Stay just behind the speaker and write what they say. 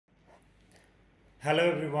Hello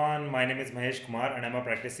everyone, my name is Mahesh Kumar and I am a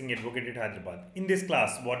practicing advocate at Hyderabad. In this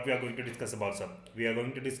class, what we are going to discuss about, sir? We are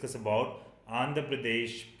going to discuss about Andhra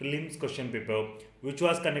Pradesh Prelims question paper which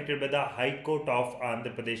was conducted by the High Court of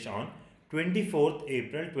Andhra Pradesh on 24th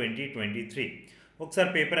April 2023. ఒకసారి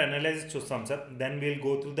paper analyse చూస్తాం sir, then we'll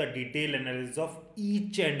go through the detail analysis of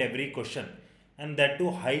each and every question and that to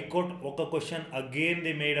high court ఒక question again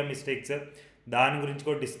the made a mistake sir, దాని గురించి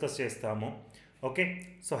కూడా discuss చేస్తాము. Okay,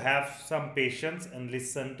 so have some patience and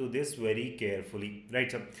listen to this very carefully, right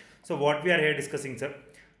sir? So what we are here discussing, sir,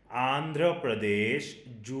 Andhra Pradesh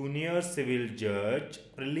Junior Civil Judge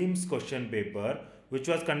Prelims question paper which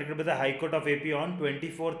was conducted by the High Court of AP on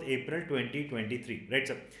 24th April 2023, right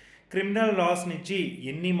sir? Criminal laws నుంచి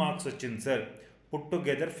ఎన్ని marks వచ్చింది sir? Put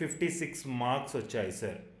together 56 marks వచ్చాయి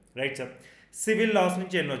sir, right sir. Civil laws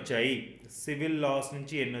నుంచి ఎన్ని వచ్చాయి? Civil laws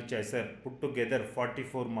నుంచి ఎన్ని వచ్చాయి సార్? పుట్ టుగెదర్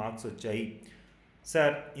 44 మార్క్స్ వచ్చాయి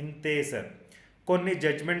సార్. ఇంతే సార్. కొన్ని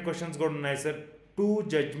జడ్జ్మెంట్ క్వశ్చన్స్ కూడా ఉన్నాయి సార్, 2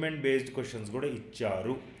 జడ్జ్మెంట్ బేస్డ్ క్వశ్చన్స్ కూడా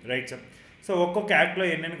ఇచ్చారు, రైట్ సార్. సో ఒక్కొక్క యాక్ట్లో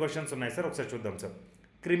ఎన్నెన్ని క్వశ్చన్స్ ఉన్నాయి సార్ ఒకసారి చూద్దాం సార్.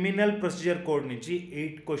 క్రిమినల్ ప్రొసీజర్ కోడ్ నుంచి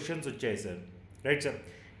 8 క్వశ్చన్స్ వచ్చాయి sir, right sir.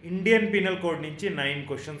 Indian penal code నుంచి 9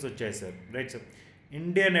 క్వశ్చన్స్ వచ్చాయి sir, right sir.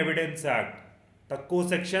 Indian evidence act తక్కువ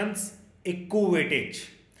సెక్షన్స్ ఎక్కువ వెయిటేజ్.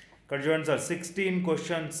 ఇక్కడ చూడండి sir, 16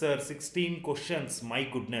 questions sir, 16 questions. My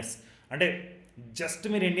goodness, అంటే జస్ట్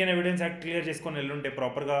మీరు ఇండియన్ ఎవిడెన్స్ యాక్ట్ క్లియర్ చేసుకొని వెళ్ళుంటే,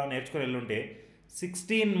 ప్రాపర్గా నేర్చుకొని వెళ్ళుంటే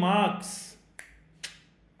 16 మార్క్స్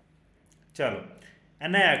చాలు.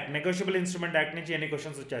 NI act negotiable instrument act నుంచి ఎన్ని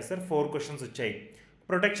క్వశ్చన్స్ వచ్చాయి సార్? 4 క్వశ్చన్స్ వచ్చాయి.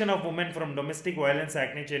 Protection of women from domestic violence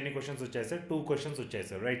act నుంచి ఎన్ని క్వశ్చన్స్ వచ్చాయి సార్? 2 క్వశ్చన్స్ వచ్చాయి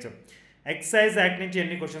sir, right sir. Excise act నుంచి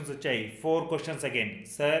ఎన్ని క్వశ్చన్స్ వచ్చాయి? 4 క్వశ్చన్స్ అగైన్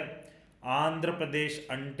సార్. ఆంధ్రప్రదేశ్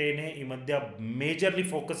అంటేనే ఈ మధ్య majorly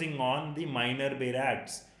focusing on the minor bear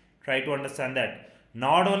acts. Try to understand that.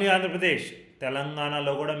 Not only Andhra Pradesh,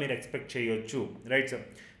 తెలంగాణలో కూడా మీరు ఎక్స్పెక్ట్ చేయొచ్చు, right sir.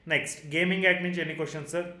 Next gaming act నుంచి ఎన్ని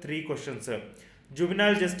questions sir? 3 questions sir.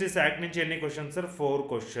 Juvenile justice act నుంచి ఎన్ని questions sir? 4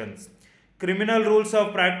 questions. Criminal rules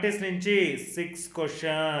of practice నుంచి 6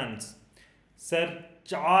 questions sir.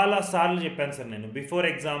 చాలాసార్లు చెప్పాను సార్, నేను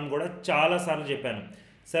బిఫోర్ ఎగ్జామ్ కూడా చాలాసార్లు చెప్పాను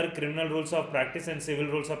sir, criminal rules of practice and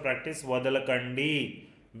civil rules of practice వదలకండి,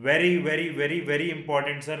 very very very very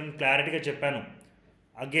important sir అని క్లారిటీగా చెప్పాను.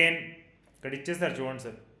 అగైన్ ఇక్కడ ఇచ్చేసారు చూడండి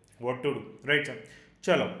sir, what to do, right sir.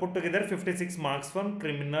 చలో, put together 56 marks from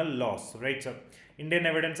criminal laws, right sir. Indian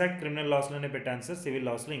evidence act criminal లాస్లోనే పెట్టాను sir, civil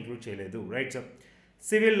లాస్లో include చేయలేదు, right sir.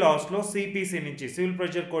 Civil లాస్లో CPC నుంచి, సివిల్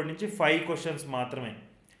ప్రొసీజర్ కోడ్ నుంచి 5 క్వశ్చన్స్ మాత్రమే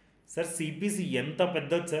సార్. సిపిసి ఎంత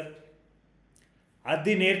పెద్దది sir,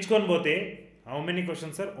 అది నేర్చుకొని పోతే how many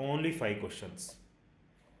questions sir? Only 5 questions.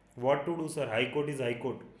 What to do sir? High court is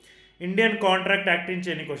high court. Indian contract act నుంచి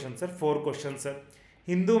ఎన్ని questions sir? 4 questions sir.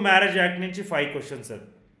 Hindu marriage act నుంచి 5 క్వశ్చన్స్ సార్.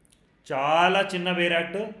 చాలా చిన్న wear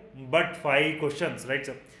act but 5 questions, right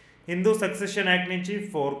sir. Hindu succession act నుంచి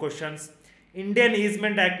 4 questions. Indian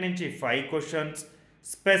easement act నుంచి 5 questions.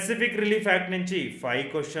 Specific relief act నుంచి 5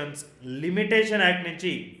 questions. Limitation act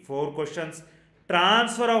నుంచి 4 questions.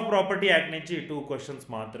 Transfer of property act నుంచి 2 questions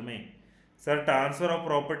మాత్రమే sir. Transfer of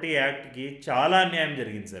property యాక్ట్కి చాలా అన్యాయం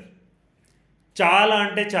జరిగింది సార్, చాలా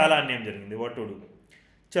అంటే చాలా అన్యాయం జరిగింది. What to do?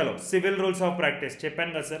 చలో, సివిల్ రూల్స్ ఆఫ్ ప్రాక్టీస్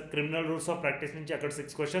చెప్పాను కదా sir. Criminal rules of practice నుంచి అక్కడ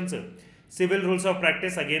 6 questions, civil rules of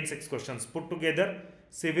practice again 6 questions. Put together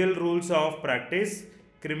civil rules of practice,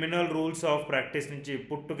 criminal rules of practice నుంచి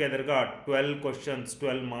పుట్ టుగెదర్గా 12 క్వశ్చన్స్,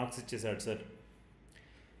 12 మార్క్స్ ఇచ్చేసాడు sir.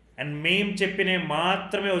 And మేము చెప్పినవి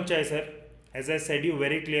మాత్రమే వచ్చాయి sir. As I said you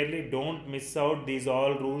very clearly, don't miss out these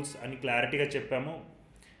all rules అని క్లారిటీగా చెప్పాము.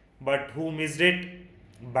 But who missed it?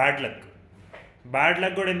 Bad luck. Bad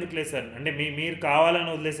luck కూడా ఎందుకు లేదు సార్, అంటే మీరు కావాలని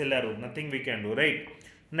వదిలేసి వెళ్ళారు, nothing we can do, right.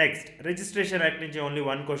 Next registration act నుంచి ఓన్లీ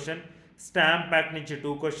 1 క్వశ్చన్. స్టాంప్ యాక్ట్ నుంచి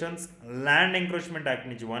 2 క్వశ్చన్స్. ల్యాండ్ ఎంక్రోచ్మెంట్ యాక్ట్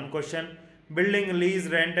నుంచి 1 question. Building lease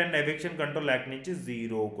rent and eviction control act నుంచి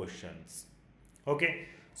 0 questions. Okay,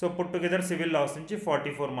 so put together civil laws నుంచి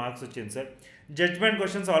 44 marks వచ్చింది sir. Judgement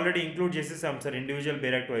questions already include చేసేసాం sir individual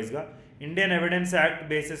bare act వైజ్గా. Indian evidence act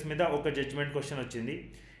basis మీద ఒక judgement question వచ్చింది.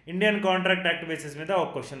 Indian contract act basis మీద ఒక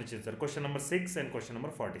క్వశ్చన్ వచ్చింది sir, question number 6 and question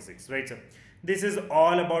number 46, right sir. This is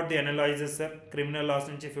all about the analyses sir. Criminal laws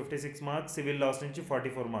నుంచి 56 marks, civil laws నుంచి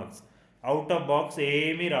 44 marks. Out of box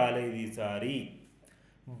ఏమీ రాలేదు ఈసారి.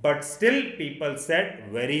 But still people set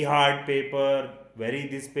very hard paper, very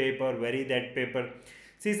this paper, very that paper.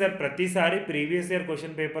 C sir, ప్రతిసారి previous year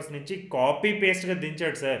question papers నుంచి copy పేస్ట్గా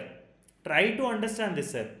దించాడు sir. Try to understand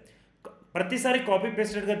this sir. ప్రతిసారి copy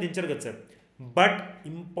పేస్టెడ్గా దించారు కదా sir, but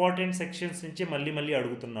important sections నుంచి మళ్ళీ మళ్ళీ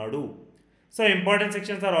అడుగుతున్నాడు. So important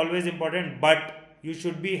sections are always important, but you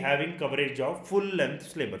should be having coverage of full length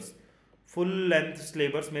syllabus. Full length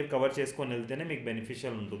syllabus మీరు cover చేసుకొని వెళ్తేనే మీకు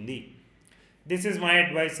బెనిఫిషియల్ ఉంటుంది. This is my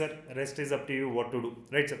advice, sir. Rest is up to you what to do,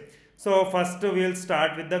 right, sir? So first we'll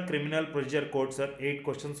start with the criminal procedure code, sir. 8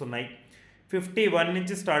 questions ఉన్నాయి. 51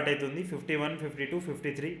 నుంచి start అవుతుంది. 51, 52,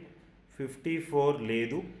 53, 54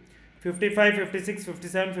 లేదు, 55, 56,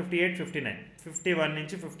 57, 58, 59, 51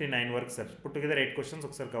 నుంచి 59 వరకు సార్. పుట్ టుగెదర్ 8 క్వశ్చన్స్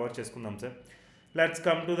ఒకసారి cover చేసుకుందాం sir. Let's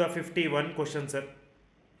come to the 51 question sir.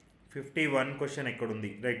 51 question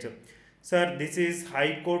ఎక్కడుంది, right sir? Sir this is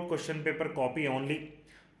high court question paper copy only.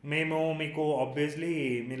 మేము మీకు ఆబ్వియస్లీ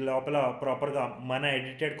మీ లోపల ప్రాపర్గా మన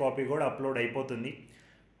ఎడిటెడ్ కాపీ కూడా అప్లోడ్ అయిపోతుంది,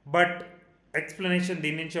 బట్ ఎక్స్ప్లెనేషన్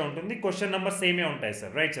దీని నుంచే ఉంటుంది. క్వశ్చన్ నెంబర్ సేమే ఉంటాయి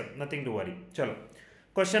sir, right sir? Nothing to worry. చలో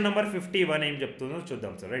క్వశ్చన్ నెంబర్ 51 ఏం చెప్తుందో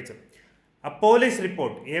చూద్దాం సార్, రైట్ సార్? ఆ పోలీస్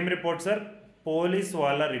రిపోర్ట్, ఏం రిపోర్ట్ సార్? పోలీస్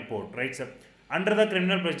వాళ్ళ report, right sir? Under the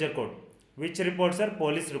criminal procedure code. Which report sir?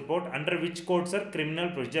 Police report. Under which code sir?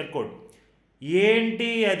 Criminal procedure code. ఏంటి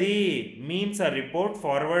అది? Means a report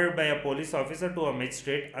forward by a police officer to a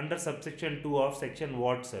magistrate under subsection 2 of section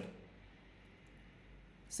what sir?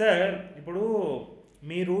 Sir ఇప్పుడు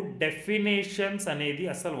మీరు definitions అనేది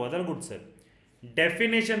అసలు వదలకూడదు sir.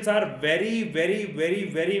 Definitions are very very very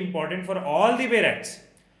very important for all the bear acts.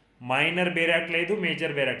 Minor bare act లేదు,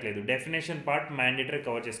 major bare act లేదు. Definition part mandatory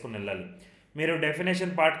cover చేసుకుని వెళ్ళాలి. మీరు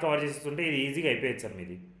డెఫినేషన్ పార్ట్ కవర్ చేస్తుంటే ఇది ఈజీగా అయిపోయేది సార్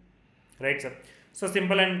మీది, right sir? So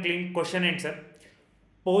simple and clean question ఏంటి sir?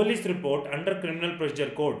 Police report under criminal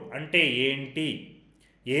procedure code అంటే ఏంటి?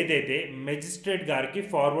 ఏదైతే మెజిస్ట్రేట్ గారికి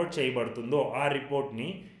ఫార్వర్డ్ చేయబడుతుందో ఆ రిపోర్ట్ని,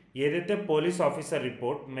 ఏదైతే పోలీస్ ఆఫీసర్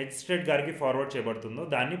రిపోర్ట్ మెజిస్ట్రేట్ గారికి ఫార్వర్డ్ చేయబడుతుందో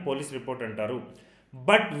దాన్ని పోలీస్ రిపోర్ట్ అంటారు.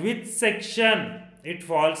 But with section it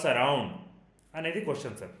falls around అనేది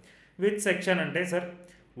క్వశ్చన్ సార్. విత్ సెక్షన్ అంటే సార్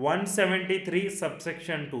 173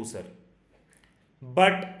 సబ్సెక్షన్ 2 సార్.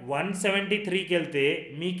 బట్ 173కి వెళ్తే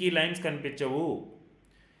మీకు ఈ లైన్స్ కనిపించవు.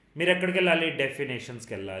 మీరు ఎక్కడికి వెళ్ళాలి?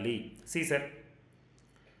 డెఫినేషన్స్కి వెళ్ళాలి. సి సార్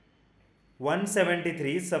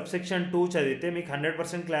 173 సబ్సెక్షన్ 2 చదివితే మీకు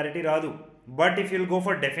 100% క్లారిటీ రాదు. But if you'll go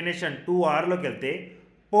for definition 2R వెళ్తే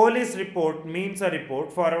police report means a report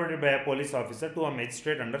forwarded by a police officer to a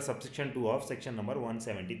magistrate under subsection 2 of section number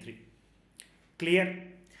 173. Clear?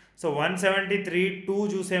 So 173 2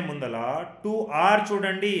 చూసే ముందల 2R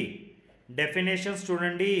చూడండి, definitions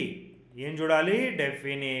చూడండి. ఏం చూడాలి?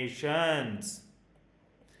 డెఫినేషన్స్.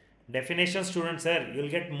 డెఫినేషన్స్ చూడండి sir,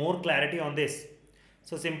 you'll get more clarity on this.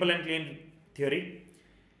 So simple and clean theory.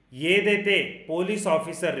 ఏదైతే police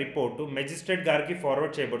officer report magistrate గారికి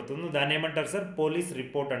forward చేయబడుతుందో దాన్ని ఏమంటారు సార్? పోలీస్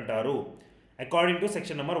రిపోర్ట్ అంటారు according to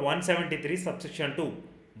section number 173 subsection 2,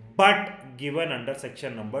 but given under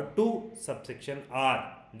section number 2 subsection are.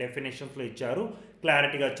 డెఫినేషన్స్లో ఇచ్చారు,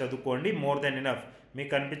 క్లారిటీగా చదువుకోండి. More than enough. మీకు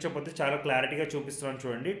కనిపించకపోతే చాలా క్లారిటీగా చూపిస్తున్నాను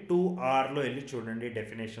చూడండి. 2Rలో వెళ్ళి చూడండి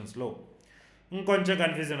డెఫినేషన్స్లో. ఇంకొంచెం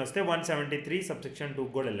కన్ఫ్యూజన్ వస్తే 173 సబ్సెక్షన్ 2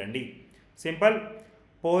 కూడా వెళ్ళండి. సింపుల్.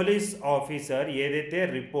 పోలీస్ ఆఫీసర్ ఏదైతే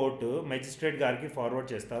రిపోర్ట్ మెజిస్ట్రేట్ గారికి ఫార్వర్డ్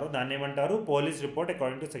చేస్తారో దాన్ని ఏమంటారు? Police report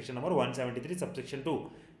according to section number 173 subsection 2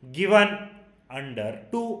 given under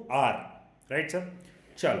 2R, right sir?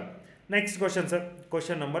 చాలు next question sir.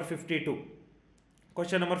 Question number 52.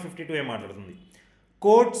 Question number 52 ఏం మాట్లాడుతుంది?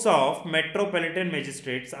 Courts of metropolitan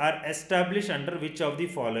magistrates are establish under which of the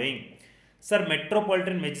following? Sir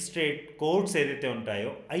metropolitan magistrate courts ఏదైతే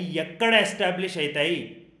ఉంటాయో అవి ఎక్కడ establish అవుతాయి?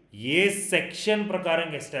 ఏ section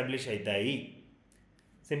ప్రకారంగా establish అవుతాయి?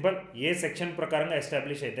 సింపుల్. ఏ సెక్షన్ ప్రకారంగా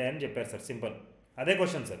ఎస్టాబ్లిష్ అవుతాయని చెప్పారు సార్. సింపుల్. అదే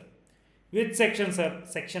question sir. With section sir?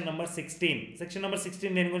 Section number 16. Section number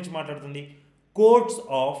 16 దేని గురించి మాట్లాడుతుంది? Courts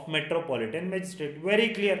of metropolitan magistrate. Very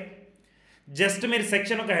clear. Just మీరు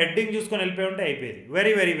సెక్షన్ ఒక హెడ్డింగ్ చూసుకొని వెళ్ళిపోయి ఉంటే అయిపోయేది.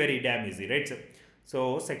 Very very very dam easy, right sir? So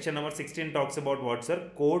section number 16 talks about what sir?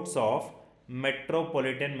 Courts of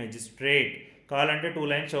metropolitan magistrate. కావాలంటే 2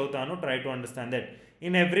 లైన్స్ చదువుతాను, try to understand that.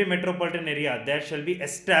 In every metropolitan area there shall be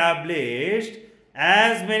established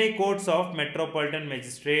as many courts of metropolitan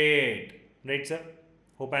magistrate, right sir?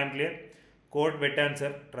 Hope I'm clear. Court పెట్టాను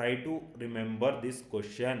sir, try to remember this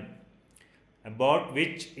question about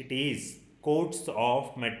which it is. Courts of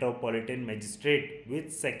Metropolitan Magistrate with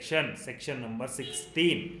section number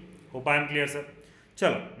 16. Hope I am clear, sir.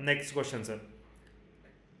 Chalo, next question, sir.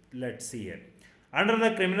 Let's see here. Under the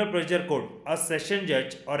Criminal Procedure Code, a session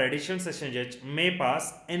judge or additional session judge may pass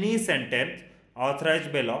any sentence authorized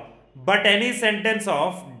by law, but any sentence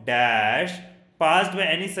of dash passed by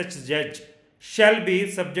any such judge shall be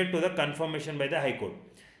subject to the confirmation by the High Court.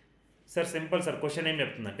 Sir, simple sir. Question ఏం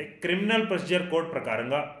చెప్తుందంటే criminal procedure code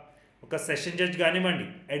ప్రకారంగా ఒక session judge కానివ్వండి,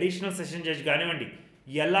 additional session judge కానివ్వండి,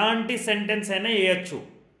 ఎలాంటి sentence అయినా వేయచ్చు.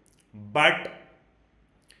 But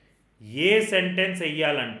A sentence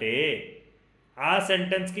వేయాలంటే ఆ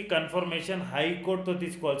సెంటెన్స్కి కన్ఫర్మేషన్ హైకోర్టుతో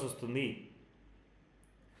తీసుకోవాల్సి వస్తుంది.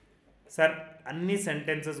 సార్ అన్ని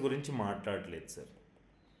సెంటెన్సెస్ గురించి మాట్లాడలేదు sir.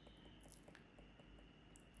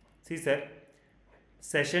 C sir,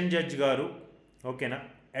 session judge గారు, ఓకేనా,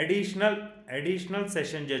 అడిషనల్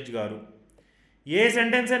సెషన్ జడ్జ్ గారు ఏ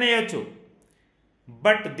సెంటెన్స్ అయినా వేయచ్చు.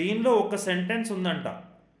 బట్ దీనిలో ఒక సెంటెన్స్ ఉందంట,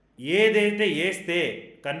 ఏదైతే వేస్తే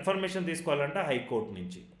కన్ఫర్మేషన్ తీసుకోవాలంట హైకోర్టు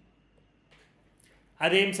నుంచి.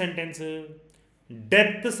 అదేం sentence?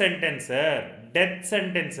 Death sentence sir, death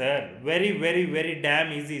sentence sir. Very very very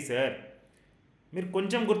dam easy sir. మీరు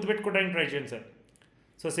కొంచెం గుర్తుపెట్టుకోవడానికి ట్రై చేయండి సార్.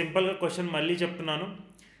 సో సింపుల్గా క్వశ్చన్ మళ్ళీ చెప్తున్నాను.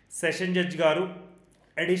 సెషన్ జడ్జ్ గారు,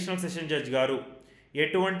 అడిషనల్ సెషన్ జడ్జ్ గారు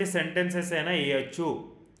ఎటువంటి సెంటెన్సెస్ అయినా వేయచ్చు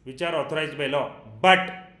which are authorised by law. But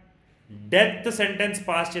death sentence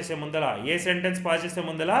pass చేసే ముందల, ఏ సెంటెన్స్ పాస్ చేసే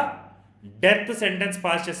ముందల? డెత్ సెంటెన్స్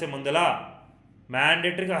పాస్ చేసే ముందల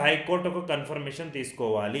మ్యాండేటరీగా హైకోర్టు ఒక కన్ఫర్మేషన్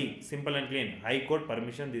తీసుకోవాలి. Simple and clean, high court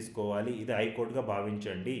permission తీసుకోవాలి. ఇది హైకోర్టుగా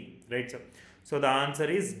భావించండి. Right sir. So the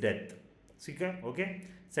answer is death. Okay,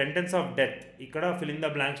 sentence of death ఇక్కడ ఫిల్ ఇన్ ద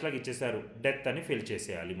బ్లాంక్స్ లాగా ఇచ్చేసారు, డెత్ అని ఫిల్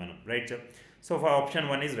చేసేయాలి మనం. Right sir. So for option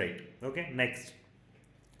 1 is right. Okay, next.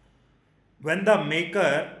 When the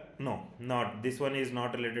maker, no, not this one is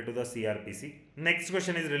not related to the CRPC. Next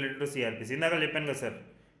question is related to CRPC. ఇందాక చెప్పాను కదా sir,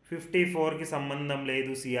 54కి సంబంధం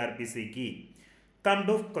లేదు CRPCకి. Come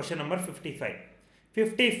to question number 55.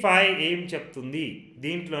 55 ఏం చెప్తుంది?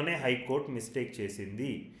 దీంట్లోనే high court mistake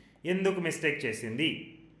చేసింది. ఎందుకు మిస్టేక్ చేసింది?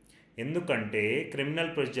 ఎందుకంటే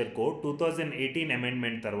క్రిమినల్ ప్రొసీజర్ కోడ్ 2018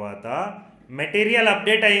 అమెండ్మెంట్ తర్వాత మెటీరియల్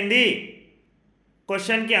అప్డేట్ అయింది.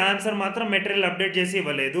 క్వశ్చన్కి ఆన్సర్ మాత్రం మెటీరియల్ అప్డేట్ చేసి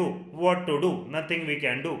ఇవ్వలేదు. What to do? Nothing we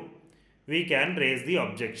can do. We can raise the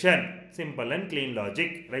objection. Simple and clean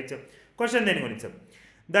logic. Right sir. Question దేని గురించి sir?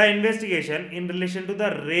 The investigation in relation to the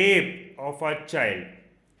rape of a child.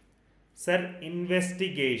 Sir,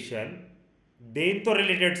 investigation దేంతో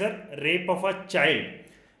related sir? Rape of a child.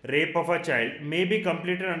 Rape of a child may be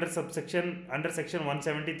completed under section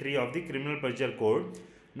 173 of the Criminal Procedure Code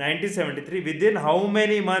 1973 within how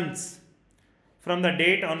many months from the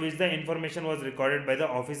date on which the information was recorded by the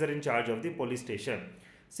officer in charge of the police station?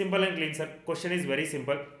 Simple and clean sir. Question is very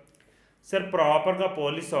simple. Sir, proper ga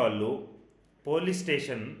police వాళ్ళు police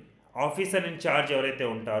station officer in charge ఎవరైతే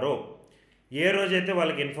ఉంటారో ఏ రోజైతే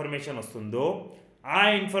వాళ్ళకి information వస్తుందో ఆ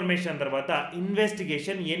information తర్వాత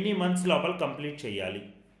investigation ఎన్ని months లోపల కంప్లీట్ చేయాలి?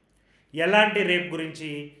 ఎలాంటి రేప్ గురించి?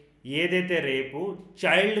 ఏదైతే రేపు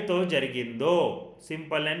చైల్డ్తో జరిగిందో.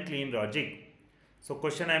 Simple and clean logic. So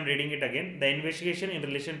question I'm reading it again. The investigation in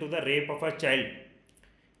relation to the rape of a child.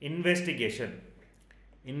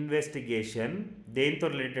 Investigation దేంతో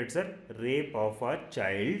related sir? Rape of a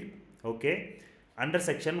child. Okay, under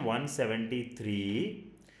section 173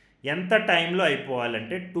 ఎంత టైంలో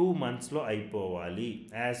అయిపోవాలంటే 2 monthsలో అయిపోవాలి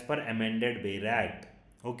as per amended bail act.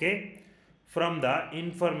 Okay, from the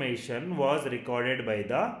information was recorded by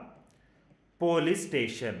the police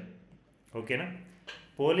station. ఓకేనా?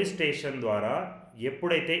 Police station ద్వారా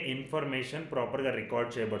ఎప్పుడైతే information ప్రాపర్గా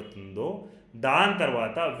record చేయబడుతుందో దాని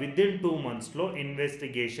తర్వాత విదిన్ 2 monthsలో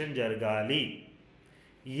ఇన్వెస్టిగేషన్ జరగాలి.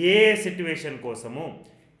 ఏ సిట్యువేషన్ కోసము?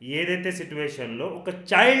 ఏదైతే సిట్యువేషన్లో ఒక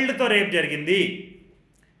చైల్డ్తో రేప్ జరిగింది.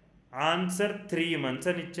 ఆన్సర్ 3 months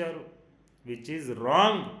అని ఇచ్చారు, which is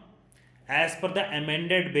wrong. As per the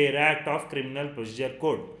amended Bail Act of Criminal Procedure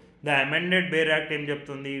Code. The amended Bail Act ఏం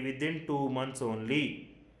చెప్తుంది? within 2 months only.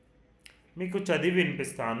 మీకు చదివి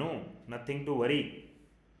వినిపిస్తాను, నథింగ్ టు వరీ.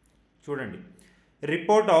 చూడండి,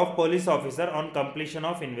 report of police officer on completion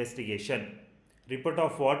of investigation. Report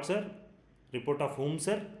of what sir? Report of whom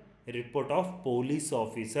sir? Report of police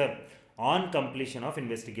officer on completion of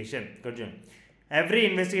investigation. ఇక్కడ చూడండి, every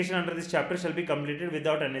investigation under this chapter shall be completed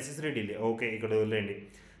without unnecessary delay. Okay, ఇక్కడ వదిలేండి.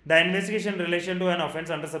 The investigation in relation to an offence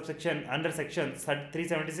under section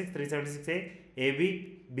 376, 376A, AB,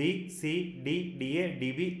 B, C, D, DA,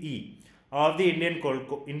 DB, E of the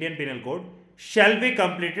Indian Penal Code shall be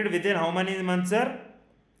completed within how many months sir?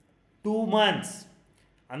 2 months.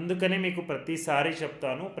 అందుకనే మీకు ప్రతిసారి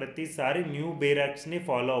చెప్తాను, ప్రతిసారి new bail యాక్ట్స్ని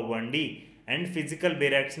follow అవ్వండి and physical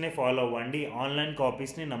bail యాక్ట్స్ని follow అవ్వండి, online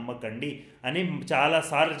కాపీస్ని నమ్మకండి అని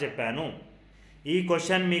చాలాసార్లు చెప్పాను. ఈ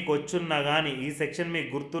క్వశ్చన్ మీకు వచ్చున్నా కానీ, ఈ సెక్షన్ మీకు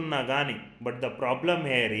గుర్తున్నా కానీ, but the problem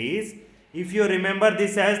here is if you remember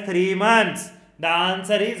this as 3 months, the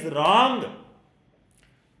answer is wrong.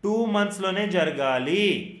 2 monthsలోనే జరగాలి.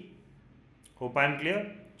 Hope I'm clear.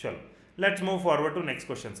 చలో, let's move forward to next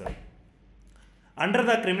question sir. Under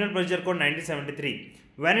the criminal procedure code 1973,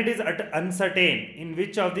 when it is uncertain in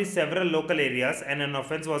which of the several local areas an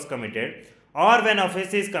offence was committed, or when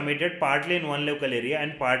offence is committed partly in one local area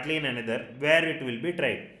and partly in another, where it will be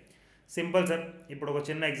tried. Simple sir. ఇప్పుడు ఒక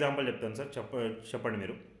చిన్న example చెప్తాను sir, చెప్పండి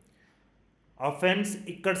మీరు. Offence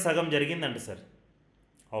ఇక్కడ సగం జరిగిందంట sir.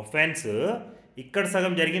 Offence ఇక్కడ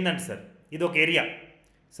సగం జరిగిందంట సార్. ఇది ఒక ఏరియా.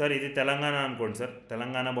 సార్ ఇది తెలంగాణ అనుకోండి సార్,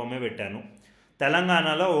 తెలంగాణ బొమ్మే పెట్టాను.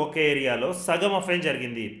 తెలంగాణలో ఒక ఏరియాలో సగం అఫెన్స్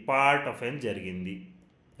జరిగింది, పార్ట్ అఫెన్స్ జరిగింది,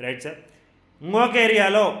 రైట్ సార్. ఇంకొక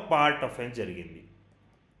ఏరియాలో పార్ట్ అఫెన్స్ జరిగింది,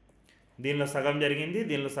 దీనిలో సగం జరిగింది,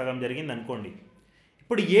 దీనిలో సగం జరిగింది అనుకోండి.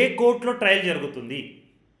 ఇప్పుడు ఏ కోర్టులో ట్రయల్ జరుగుతుంది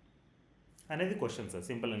అనేది question sir,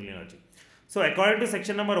 simple and clean logic. So according to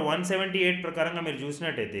section number 178 ప్రకారంగా మీరు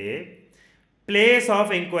చూసినట్టయితే place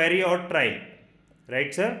of enquiry are trial,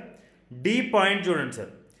 right sir. D point చూడండి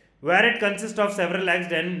sir, wear it consist of several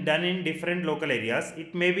acts done in different local areas,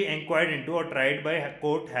 it may be enquired into are tried by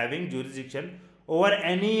court having jurisdiction over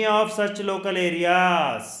any of such local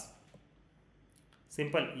areas.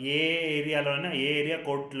 Simple, A ఏరియాలోనైనా A area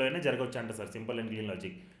కోర్టులో అయినా జరగవచ్చు అంట sir, simple and clean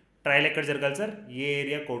logic. Trial ఎక్కడ జరగాలి sir, ఏ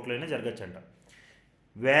area కోర్టులో అయినా జరగచ్చు అంట.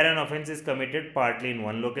 Wear an offence is committed partly in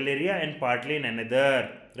one local area and partly in another,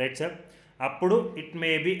 right sir. అప్పుడు it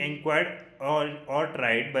may be enquired are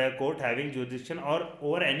tried by a court having jurisdiction are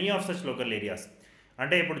over any of such local areas.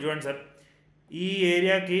 అంటే ఇప్పుడు చూడండి sir, ఈ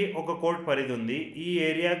ఏరియాకి ఒక court పరిధి ఉంది, ఈ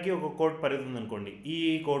ఏరియాకి ఒక కోర్టు పరిధి ఉంది అనుకోండి, ఈ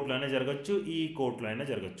కోర్టులోనే జరగచ్చు, ఈ కోర్టులో అయినా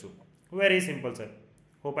జరగచ్చు. Very simple sir.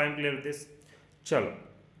 Hope I'm clear with this. చలో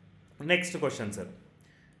next question sir.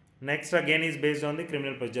 Next again is based on the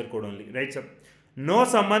criminal procedure code only, right sir. No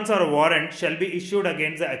summons or warrant shall be issued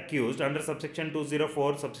against the accused under subsection 204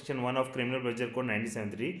 subsection 1 of Criminal Procedure Code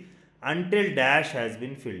 1973 until dash has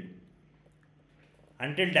been filled.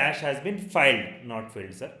 Until dash has been filed, not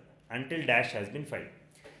filled sir. Until dash has been filed.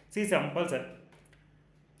 See simple sir.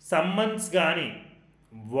 Summons గాని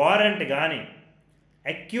warrant గాని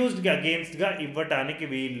accused against గా ఇవ్వటానికి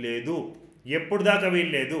వీల్లేదు. ఎప్పుడు దాకా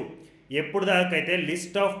వీల్లేదు, ఎప్పుడు దాకా అయితే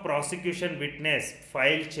list of prosecution witness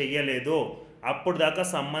file చేయలేదో అప్పుడు దాకా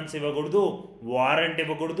సమ్మన్స్ ఇవ్వకూడదు, వారెంట్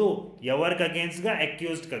ఇవ్వకూడదు. ఎవరికి అగేన్స్ట్గా,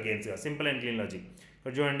 అక్యూజ్డ్కి అగేన్స్ట్గా. Simple and clean logic.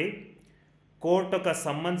 ఇక్కడ చూడండి, కోర్టు ఒక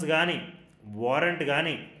సమ్మన్స్ కానీ వారెంట్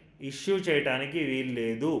కానీ ఇష్యూ చేయడానికి వీలు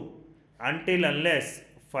లేదు until unless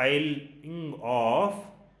filing of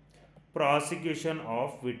prosecution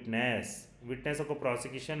of witness. Witness ఒక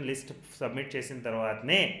ప్రాసిక్యూషన్ లిస్ట్ సబ్మిట్ చేసిన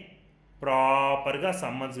తర్వాతనే ప్రాపర్గా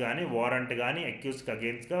సమ్మన్స్ కానీ వారెంట్ కానీ అక్యూజ్కి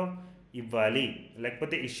అగేన్స్ట్గా ఇవ్వాలి,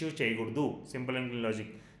 లేకపోతే ఇష్యూ చేయకూడదు. Simple and clean logic.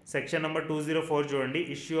 Section number 204 చూడండి,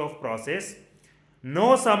 issue of process. No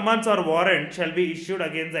summons are warrant shall be issued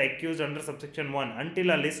against the accused under subsection 1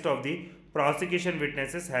 until a list of the prosecution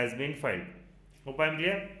witnesses has been filed. Hope I'm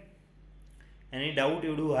clear. Any doubt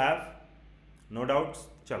you do have? No doubts.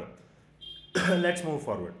 చలో let's move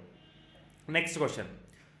forward. Next question.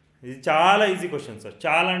 ఇది చాలా easy question sir,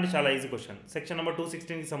 చాలా అంటే చాలా easy question. Section number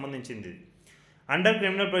 216కి సంబంధించింది. Under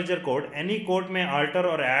Criminal Procedure Code, any court may alter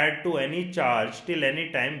or add to any charge till any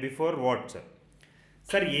time before what sir?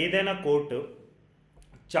 Sir ఏదైనా court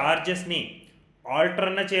చార్జెస్ని alter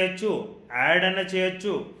అన్న చేయొచ్చు, add అన్న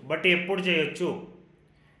చేయొచ్చు, బట్ ఎప్పుడు చేయొచ్చు?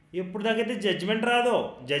 ఎప్పుడు దాకా అయితే జడ్జ్మెంట్ రాదో,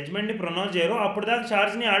 జడ్జ్మెంట్ని ప్రొనౌన్స్ చేయరు, అప్పుడు దాకా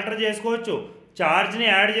ఛార్జ్ని ఆల్టర్ చేసుకోవచ్చు, ఛార్జ్ని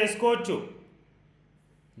యాడ్ చేసుకోవచ్చు.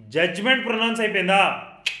 జడ్జ్మెంట్ ప్రొనౌన్స్ అయిపోయిందా,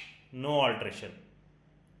 no alteration,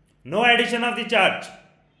 no addition of the charge.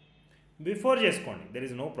 Before చేసుకోండి, there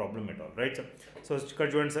is no problem at all, right sir. So ఇక్కడ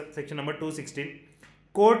చూడండి sir, section number 216.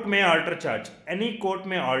 Court may alter charge. Any court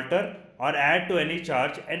may alter are add to any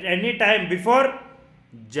charge at any time before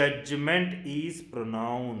judgment is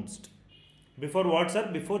pronounced. Before what sir?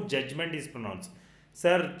 Before judgment is pronounced.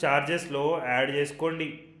 Sir ఛార్జెస్లో add చేసుకోండి,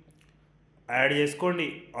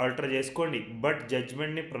 alter చేసుకోండి, but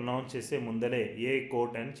జడ్జ్మెంట్ని pronounce చేసే ముందలే ఏ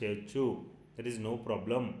court అని చేయొచ్చు, there is no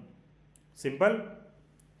problem. Simple.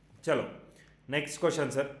 చలో next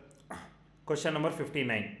question sir. Question number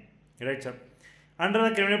 59, right sir. Under the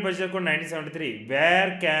criminal procedure code 1973,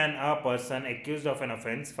 wear can a person accused of an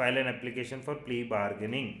offence file an application for plea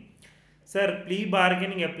bargaining? Sir plea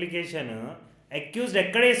bargaining application accused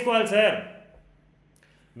ఎక్కడ వేసుకోవాలి sir?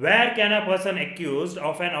 Wear can a person accused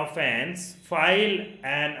of an offence file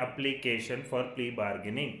an application for plea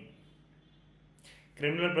bargaining?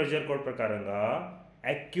 Criminal procedure code ప్రకారంగా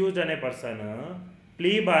accused అనే person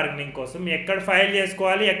plea bargaining కోసం ఎక్కడ file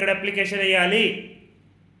చేసుకోవాలి, ఎక్కడ application వేయాలి?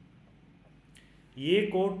 ఏ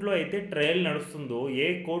కోర్టులో అయితే ట్రయల్ నడుస్తుందో, ఏ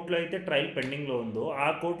కోర్టులో అయితే ట్రయల్ పెండింగ్లో ఉందో ఆ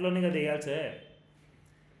కోర్టులోనే కదా వేయాలి sir.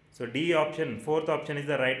 So D option, fourth option is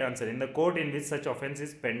the right answer. In the court in which such offence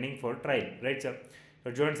is pending for trial, right sir.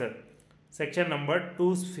 చూడండి sir, section number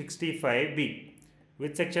 265B.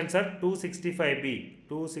 With section sir? 265B.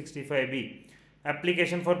 265B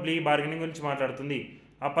application for plea bargaining గురించి మాట్లాడుతుంది.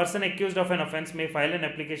 A person accused of an offence may file an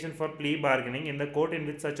application for plea bargaining in the court in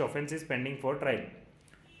which such offence is pending for trial.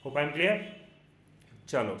 Hope I am clear?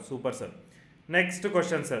 Chalo, super sir. Next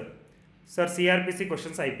question sir. Sir, CRPC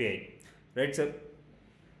questions IPI. Right sir?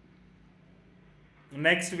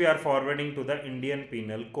 Next we are forwarding to the Indian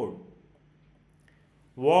Penal Code.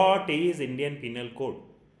 What is Indian Penal Code?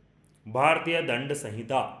 భారతీయ దండ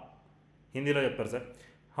సంహిత హిందీలో చెప్తారు sir.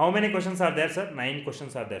 How many questions are there sir? 9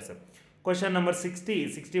 questions are there sir. Question number 60,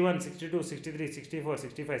 61, 62, 63, 64,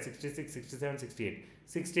 65, 66, 67, 68,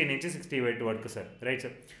 60 నుంచి 68 వరకు sir. Right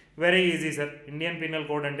sir, very easy sir. Indian penal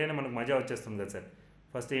code అంటేనే మనకు మజా వచ్చేస్తుంది కదా sir.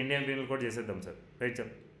 First Indian penal code చేసేద్దాం సార్. రైట్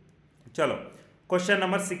సార్, చలో క్వశ్చన్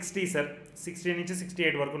నెంబర్ 60 సార్. 60 నుంచి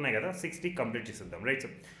 68 వరకు ఉన్నాయి కదా, 60 కంప్లీట్ చేసేద్దాం. Right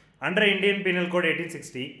sir, under Indian penal code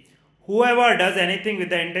 1860, whoever does anything with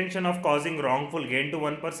the intention of causing wrongful gain to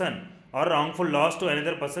one person or wrongful loss to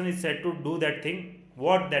another person is said to do that thing.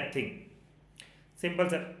 What that thing? Simple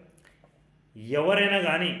sir. ఎవరైనా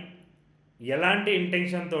కానీ ఎలాంటి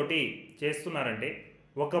intention తోటి చేస్తున్నారంటే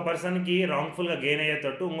ఒక పర్సన్కి రాంగ్ఫుల్గా gain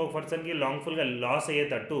అయ్యేటట్టు ఇంకొక పర్సన్కి రాంగ్ఫుల్గా లాస్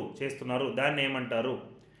అయ్యేటట్టు చేస్తున్నారు, దాన్ని ఏమంటారు?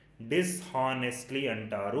 డిస్హానెస్ట్లీ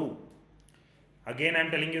అంటారు. Again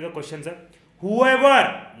I'm telling you the question sir. Whoever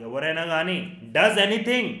ఎవరైనా కానీ డస్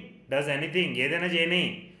ఎనీథింగ్ ఏదైనా చేయని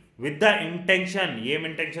విత్ ద ఇంటెన్షన్, ఏం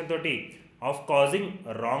ఇంటెన్షన్ తోటి? Of causing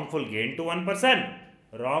wrongful gain to one person,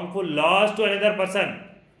 wrongful loss to another person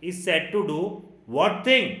is said to do what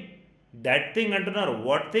thing? That thing అంటున్నారు.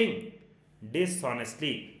 what thing?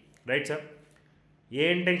 Dishonestly. Right sir, ఏ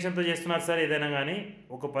ఇంటెన్షన్తో చేస్తున్నారు sir? ఏదైనా కానీ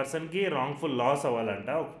ఒక పర్సన్కి రాంగ్ఫుల్ లాస్ అవ్వాలంట,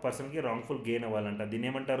 ఒక పర్సన్కి రాంగ్ఫుల్ గెయిన్ అవ్వాలంట, దీన్ని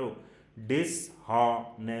ఏమంటారు?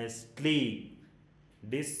 డిస్హానెస్ట్లీ.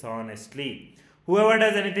 whoever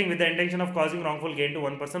does anything with the intention of causing wrongful gain to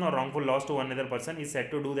one person or wrongful loss to another person is said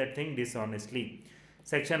to do that thing dishonestly.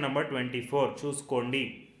 Section number 24 చూసుకోండి.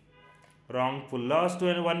 Wrongful loss to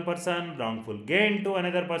one person, wrongful gain to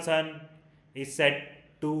another person is set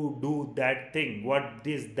to do that thing. What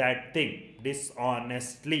is that thing?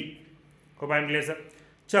 డిస్ఆనెస్ట్లీ. ఒక point clear sir.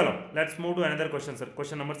 చలో let's move to another question sir.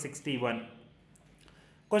 Question number 61.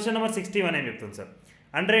 Question number 61 ఏం చెప్తుంది sir?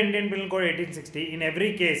 Under Indian penal code 1860, in every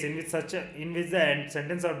case in which the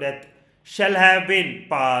sentence of death shall have been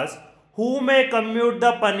passed, who may commute the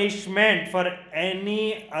punishment for any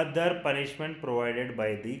other punishment provided by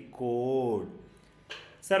the code.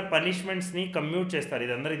 Sir పనిష్మెంట్స్ని commute చేస్తారు,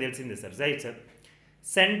 ఇది అందరికీ తెలిసిందే sir. Right sir,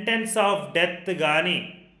 sentence of death కానీ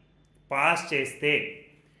pass చేస్తే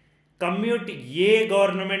commute ఏ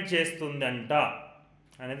government చేస్తుందంట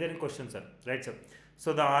అనేది question sir. Right sir, so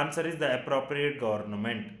the answer is the appropriate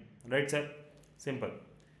government. Right sir, simple.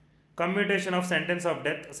 Commutation of sentence of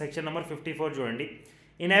death section number 54 చూడండి.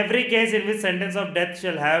 In every case in which sentence of death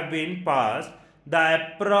shall have been passed, the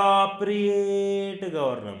appropriate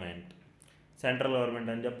government. Central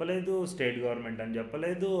government అని చెప్పలేదు, state government అని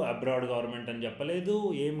చెప్పలేదు, abroad government అని చెప్పలేదు,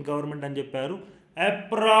 ఏం government అని చెప్పారు?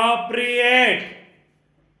 అప్రోప్రియేట్.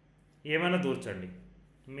 ఏమైనా దూర్చండి,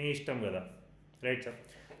 మీ ఇష్టం కదా. రైట్ సార్,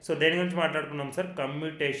 సో దేని గురించి మాట్లాడుకున్నాం sir?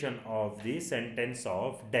 Commutation of the sentence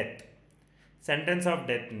of death. Sentence of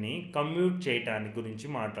డెత్ని commute చేయటానికి గురించి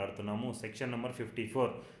మాట్లాడుతున్నాము. Section number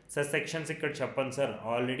 54 sir. సెక్షన్స్ ఇక్కడ చెప్పండి సార్,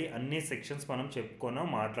 ఆల్రెడీ అన్ని సెక్షన్స్ మనం చెప్పుకున్నాం,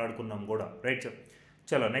 మాట్లాడుకున్నాం కూడా. రైట్ సార్,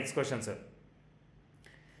 చలో next question sir.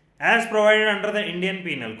 As provided under the Indian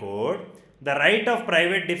penal code, the right of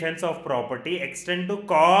private defence of property extend to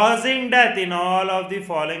causing death in all of the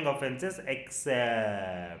following offences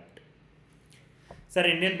except. Sir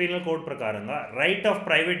Indian penal code ప్రకారంగా right of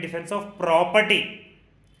private defence of property,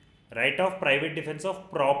 right of private defence of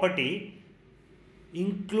property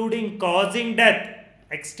including causing death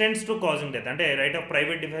x tends to causing death. అంటే right of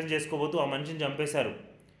private defence చేసుకోబోతూ ఆ మనిషిని చంపేశారు,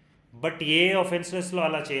 but ఏ అఫెన్సెస్లో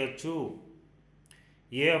అలా చేయొచ్చు,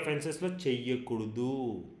 ఏ అఫెన్సెస్లో చెయ్యకూడదు.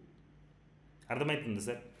 అర్థమవుతుంది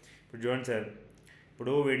sir? ఇప్పుడు చూడండి సార్,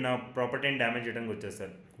 ఇప్పుడు వీడు నా ప్రాపర్టీని డ్యామేజ్ చేయడానికి వచ్చేది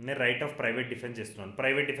సార్, నేను రైట్ ఆఫ్ ప్రైవేట్ డిఫెన్స్ చేస్తున్నాను.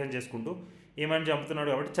 ప్రైవేట్ డిఫెన్స్ చేసుకుంటూ ఏమని చంపుతున్నాడు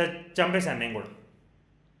కాబట్టి చంపేశాను నేను కూడా.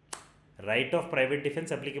 Right of private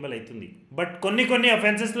defence applicable అవుతుంది, బట్ కొన్ని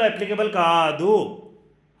అఫెన్సెస్లో అప్లికబుల్ కాదు.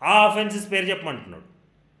 ఆ అఫెన్సెస్ పేరు చెప్పమంటున్నాడు.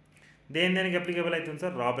 దేనికి అప్లికబుల్ అవుతుంది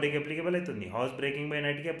సార్? రాబరీకి అప్లికబుల్ అవుతుంది, హౌస్ బ్రేకింగ్ బై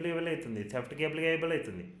నైట్కి అప్లికబుల్ అవుతుంది, థెఫ్ట్కి అప్లికబుల్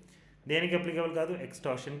అవుతుంది. దేనికి అప్లికబుల్ కాదు?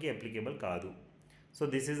 ఎక్స్టార్షన్కి అప్లికబుల్ కాదు. So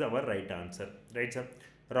this is our right answer. Right sir,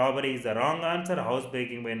 robbery is the wrong answer, house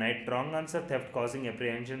breaking by night wrong answer, theft causing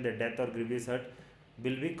apprehension the death are grievous hurt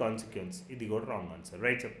will be consequence, ఇది కూడా wrong answer.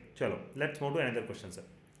 Right sir, చలో let's move to another question sir.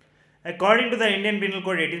 According to the Indian Penal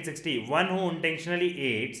Code 1860, one who intentionally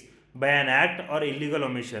aids by an act or illegal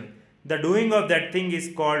omission the doing of that thing is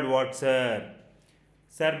called what, sir?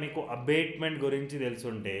 Sir, మీకు abatement గురించి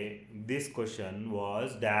తెలుసుంటే this question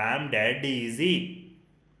was dam dead easy.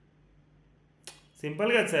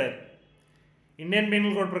 Simple కదా sir. Indian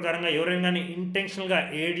penal code ప్రకారంగా ఎవరైనా కానీ ఇంటెన్షనల్గా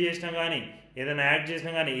aid చేసినా కానీ, ఏదైనా యాక్ట్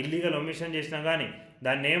చేసినా కానీ, ఇల్లీగల్ ఒమిషన్ చేసినా కానీ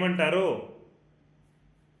దాన్ని ఏమంటారు?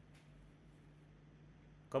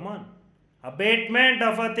 కమాన్ Abatement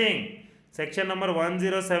of a thing. Section number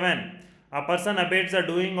 107. A person abates the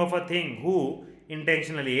doing of a thing who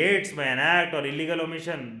intentionally aids by an act or illegal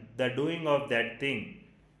omission the doing of that thing.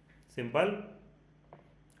 Simple.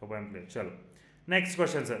 Hope I am clear. Chalo. Next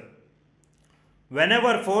question, sir.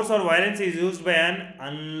 Whenever force or violence is used by an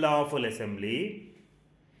unlawful assembly,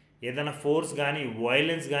 ఏదైనా force కానీ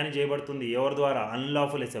violence కానీ చేయబడుతుంది ఎవరి ద్వారా?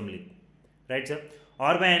 Unlawful assembly, right sir.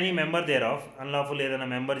 Are by any member there of, unlawful ఏదైనా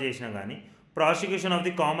member చేసినా కానీ, prosecution of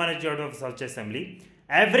the common అడ్జర్ట్ of such assembly,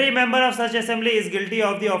 every member of such assembly is guilty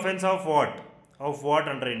of the offence of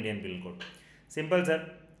what అంటారు Indian penal code. Simple sir.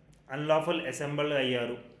 Unlawful assembly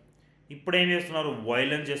అయ్యారు, ఇప్పుడు ఏం చేస్తున్నారు?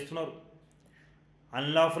 Violence చేస్తున్నారు,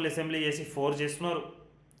 unlawful assembly చేసి ఫోర్స్ చేస్తున్నారు,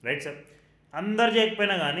 రైట్ సార్. అందరు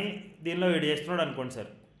చేయకపోయినా కానీ దీనిలో వీడు చేస్తున్నాడు అనుకోండి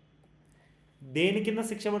సార్, దేని కింద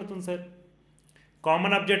శిక్ష పడుతుంది సార్?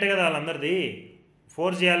 కామన్ అబ్జెక్టే కదా వాళ్ళందరిది,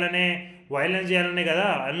 ఫోర్స్ చేయాలనే వైలెన్స్ చేయాలనే కదా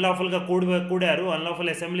అన్లాఫుల్గా కూడారు,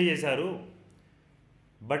 అన్లాఫుల్ అసెంబ్లీ చేశారు.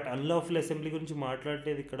 బట్ అన్లాఫుల్ అసెంబ్లీ గురించి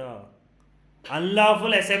మాట్లాడలేదు ఇక్కడ.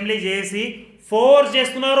 అన్లాఫుల్ అసెంబ్లీ చేసి ఫోర్స్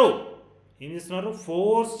చేస్తున్నారు. ఏం చేస్తున్నారు?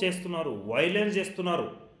 ఫోర్స్ చేస్తున్నారు, వైలెన్స్ చేస్తున్నారు.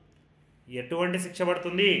 ఎటువంటి శిక్ష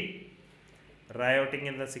పడుతుంది? రయోటింగ్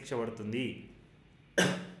కింద శిక్ష పడుతుంది.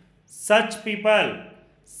 Such people,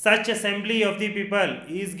 such assembly of the people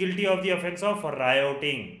is guilty of the offense of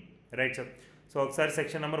rioting, right sir. So ఒకసారి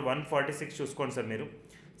సెక్షన్ నెంబర్ 146 చూసుకోండి సార్ మీరు.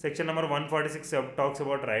 Section number 146 talks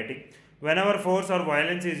about rioting. Whenever force or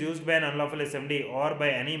violence is used by an unlawful assembly or by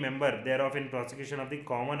any member thereof in prosecution of the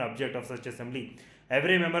common object of such assembly,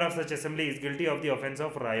 every member of such assembly is guilty of the offense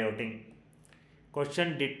of rioting.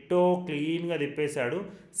 Question ditto క్లీన్గా దింపేశాడు,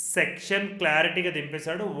 section క్లారిటీగా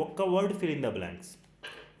దింపేశాడు, ఒక్క word fill in the blanks.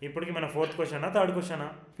 ఇప్పటికి మన fourth క్వశ్చనా third క్వశ్చనా?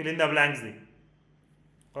 Fill in the బ్లాంక్స్ది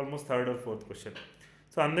almost third or fourth question.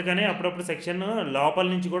 So అందుకనే అప్పుడప్పుడు section లోపల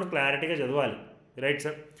నుంచి కూడా క్లారిటీగా చదవాలి, రైట్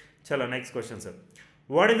సార్. చలో next question sir.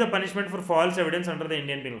 What is the punishment for falls evidence under the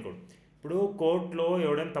Indian penal code? ఇప్పుడు కోర్టులో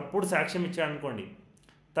ఎవడైనా తప్పుడు సాక్ష్యం ఇచ్చాడు అనుకోండి,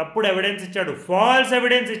 తప్పుడు ఎవిడెన్స్ ఇచ్చాడు, ఫాల్స్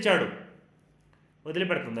ఎవిడెన్స్ ఇచ్చాడు,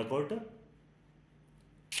 వదిలిపెడుతుందా కోర్టు?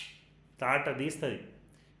 తాట తీస్తుంది.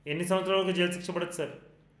 ఎన్ని సంవత్సరాలకు జైలు శిక్ష పడచ్చు సార్?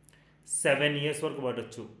 7 years వరకు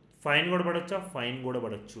పడవచ్చు. ఫైన్ కూడా పడవచ్చా? ఫైన్ కూడా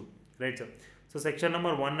పడవచ్చు, right sir. So section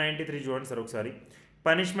number 193 చూడండి సార్ ఒకసారి.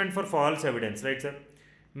 Punishment for falls evidence, right sir,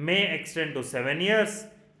 May extend to 7 years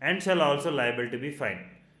and shall also liable to be fine.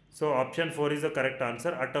 So option 4 is the correct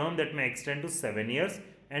answer. A term that may extend to 7 years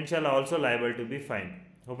and shall also liable to be fine.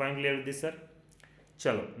 Hope I'm clear with this sir.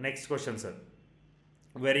 చలో next question sir.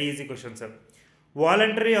 Very easy question sir.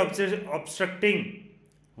 Voluntary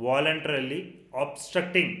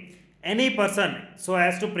obstructing any person so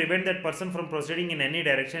as to prevent that person from proceeding in any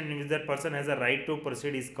direction in which that person has a right to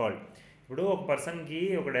proceed is called. ఇప్పుడు ఒక పర్సన్కి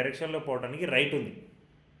ఒక డైరెక్షన్లో పోవడానికి right ఉంది,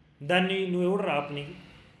 దాన్ని నువ్వు ఎవడు ఆపనీకి?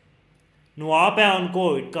 నువ్వు ఆపావు అనుకో,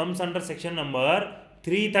 it comes under section number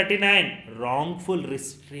 339 wrongful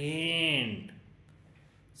restraint.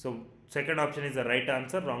 So second option is the right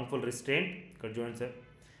answer, wrongful restraint. ఇక్కడ చూడండి sir,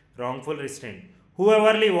 wrongful restraint.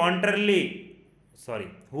 whoever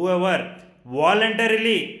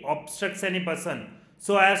voluntarily obstructs any person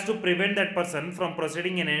so as to prevent that person from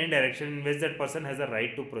proceeding in any direction in which that person has a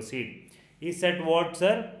right to proceed is set what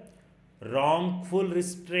sir? Wrongful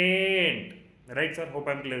restraint, right sir. Hope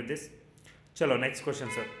I am clear with this. Chalo next question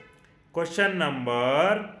sir. Question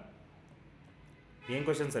number ఏం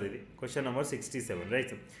question sir ఇది? Question number 67,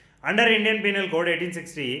 right sir. Under Indian penal code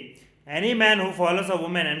 1860, any man who follows a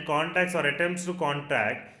woman and contacts or attempts to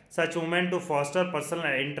contact such woman to foster personal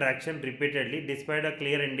interaction repeatedly despite a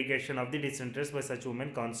clear indication of the disinterest by such woman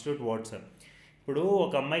constitute what sir? ఇప్పుడు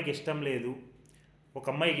ఒక అమ్మాయికి ఇష్టం లేదు, ఒక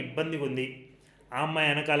అమ్మాయికి ఇబ్బందిగా ఉంది, ఆ అమ్మాయి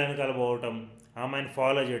వెనకాల పోవటం, ఆ అమ్మాయిని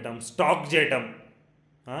ఫాలో చేయటం, స్టాక్ చేయటం,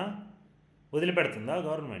 వదిలిపెడుతుందా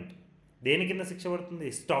గవర్నమెంట్? దేని కింద శిక్ష పడుతుంది?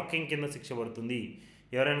 స్టాకింగ్ కింద శిక్ష పడుతుంది.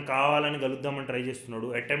 ఎవరైనా కావాలని గలుద్దామని ట్రై చేస్తున్నాడు,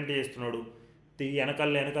 అటెంప్ట్ చేస్తున్నాడు,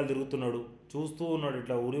 వెనకాల తిరుగుతున్నాడు, చూస్తూ ఉన్నాడు,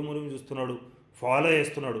 ఇట్లా ఉరిమురిమి చూస్తున్నాడు, ఫాలో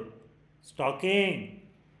చేస్తున్నాడు, stacking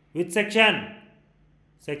with section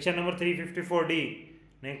number 354D.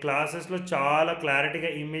 నేను క్లాసెస్లో చాలా క్లారిటీగా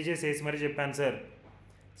ఇమేజెస్ వేసి మరీ చెప్పాను సార్.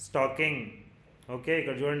 Stacking, okay.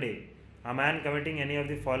 ఇక్కడ చూడండి, ఆ man committing any of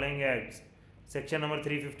the following acts, section number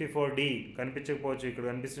 354D. కనిపించకపోవచ్చు, ఇక్కడ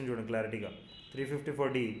కనిపిస్తుంది చూడండి క్లారిటీగా.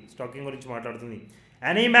 354D స్టాకింగ్ గురించి మాట్లాడుతుంది.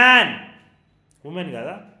 ఎనీ మ్యాన్, ఉమెన్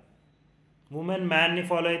కదా, ఉమెన్ మ్యాన్ని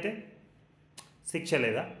ఫాలో అయితే శిక్ష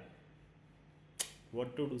లేదా? What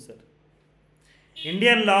to do sir?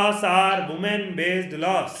 Indian loss are women based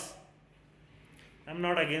loss. I'm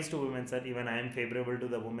not against women sir, even I'm favourable to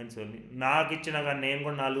the women's only. నాకు ఇచ్చిన కానీ నేను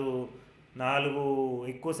కూడా నాలుగు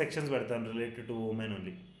ఎక్కువ సెక్షన్స్ పెడతాను related to women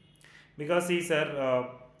only. Because ఈ sir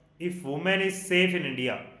if woman is safe in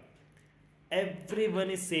India, everyone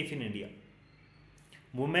is safe in India.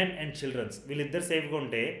 Women and childrens వీళ్ళిద్దరు సేఫ్గా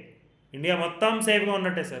ఉంటే ఇండియా మొత్తం సేఫ్గా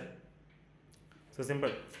ఉన్నట్టే sir. So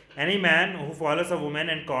simple. Any man who follows a woman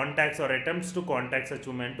and contacts or attempts to contact such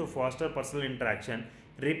woman to foster personal interaction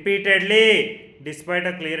repeatedly despite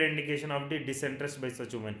a clear indication of the disinterest by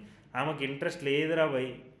such woman. ఆమెకి interest లేదురా భయ్,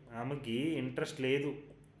 ఆమెకి interest లేదు.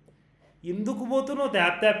 ఎందుకు పోతున్నావు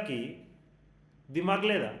ట్యాప్కి? దిమాగ్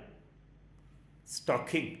లేదా?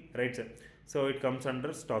 Stacking, right sir. So it comes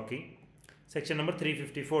under stacking. Section number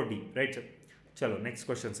 354D, right sir. చలో next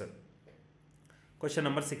question sir. Question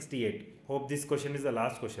number 68. Hope this question is the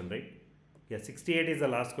last question, right? Yeah, 68 is the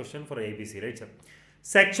last question for ABC, right sir?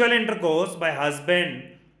 Sexual intercourse by husband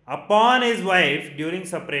upon his wife during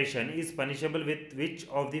separation is punishable with which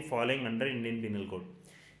of the following under Indian Penal Code?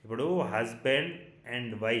 ఇప్పుడు husband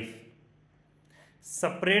and wife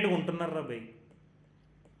సపరేట్గా ఉంటున్నారా భయ్.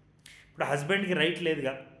 ఇప్పుడు హస్బెండ్కి right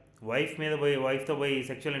లేదుగా, వైఫ్తో పోయి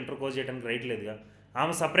sexual intercourse చేయడానికి right లేదుగా.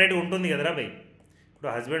 ఆమె సపరేట్గా ఉంటుంది కదరా భయ్.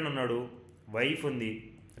 ఇప్పుడు హస్బెండ్ ఉన్నాడు, వైఫ్ ఉంది,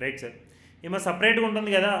 రైట్ సార్. ఈమె సపరేట్గా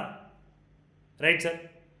ఉంటుంది కదా, రైట్ సార్.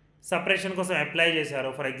 సపరేషన్ కోసం అప్లై చేశారు,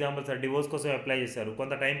 ఫర్ ఎగ్జాంపుల్ సార్ డివోర్స్ కోసం అప్లై చేశారు.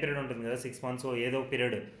 కొంత టైం పీరియడ్ ఉంటుంది కదా, 6 months ఏదో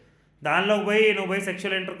పీరియడ్. దానిలోకి నువ్వు పోయి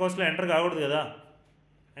సెక్షువల్ ఇంటర్కోర్స్లో ఎంటర్ కాకూడదు కదా.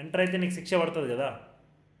 ఎంటర్ అయితే నీకు శిక్ష పడుతుంది కదా.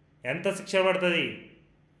 ఎంత శిక్ష పడుతుంది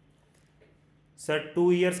సార్? 2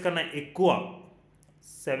 years కన్నా ఎక్కువ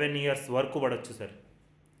 7 years వరకు పడవచ్చు sir.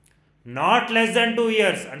 Not less than 2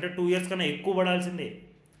 years, అంటే 2 years కన్నా ఎక్కువ పడాల్సిందే.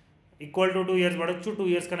 ఈక్వల్ టు 2 years పడవచ్చు, 2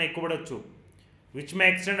 years కన్నా ఎక్కువ పడవచ్చు. Which may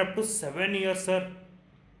extend up to 7 years sir.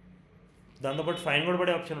 దాంతోపాటు ఫైన్ కూడా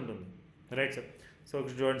పడే ఆప్షన్ ఉంటుంది, రైట్ సార్. సో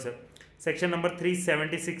చూడండి sir, section number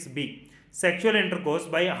 376B. Sexual intercourse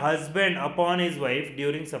by husband upon his wife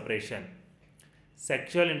during separation.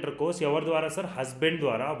 Sexual intercourse ఎవరి ద్వారా సార్? హస్బెండ్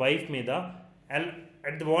ద్వారా వైఫ్ మీద.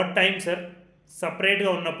 At what time sir? సపరేట్గా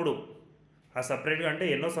ఉన్నప్పుడు. ఆ సపరేట్గా అంటే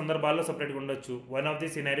ఎన్నో సందర్భాల్లో సపరేట్గా ఉండొచ్చు. One of the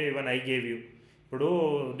scenario even I gave you. ఇప్పుడు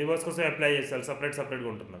డివోర్స్ కోసం అప్లై చేస్తారు, సపరేట్గా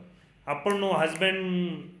ఉంటున్నారు. అప్పుడు నువ్వు హస్బెండ్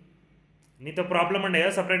నీతో ప్రాబ్లం ఉండే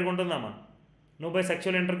కదా, సపరేట్గా ఉంటుందమ్మా, నువ్వు పోయి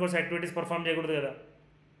సెక్షువల్ ఇంటర్కోర్స్ యాక్టివిటీస్ పర్ఫామ్ చేయకూడదు కదా.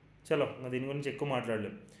 చలో దీని గురించి ఎక్కువ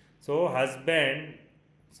మాట్లాడలేము. So husband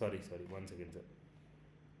sorry 1 second sir.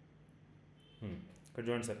 ఇక్కడ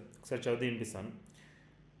చూడండి సార్, ఒకసారి చదివి వినిపిస్తాను.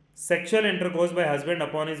 Sexual intercourse by husband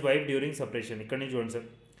upon his wife during separation. ఇక్కడ నుంచి చూడండి sir.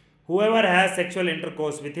 Who ever has sexual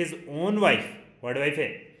intercourse with his own wife, వాడి వైఫే,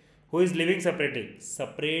 హూ ఈజ్ లివింగ్ సపరేట్లీ,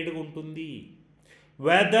 సపరేట్గా ఉంటుంది.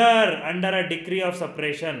 Weather under a degree of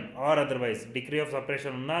separation or otherwise, degree of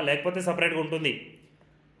separation ఉన్నా లేకపోతే సపరేట్గా ఉంటుంది.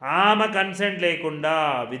 ఆమె కన్సెంట్ లేకుండా,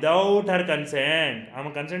 విదౌట్ హర్ కన్సెంట్, ఆమె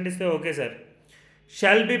కన్సెంట్ ఇస్తే okay sir.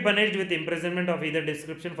 Shall be punished with imprisonment of either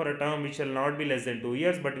description for a term which shall not be less than 2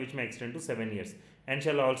 years but which may extend to 7 years and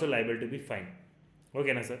shall also liable to be fine.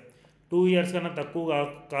 ఓకేనా sir? 2 years కన్నా తక్కువ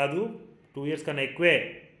కాదు, 2 years కన్నా ఎక్కువే,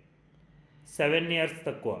 7 years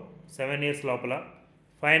తక్కువ, 7 years లోపల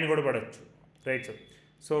fine కూడా పడవచ్చు, right sir.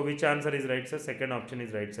 So which answer is right sir? Second option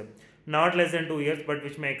is right sir. Not less than 2 years but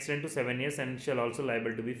which may extend to 7 years and shall also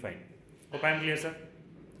liable to be fined. Hope I am clear sir.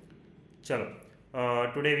 Chalo,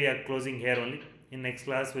 today we are closing here only. In next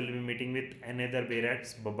class we will be meeting with another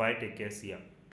Bayrax. Bye bye, take care, see ya.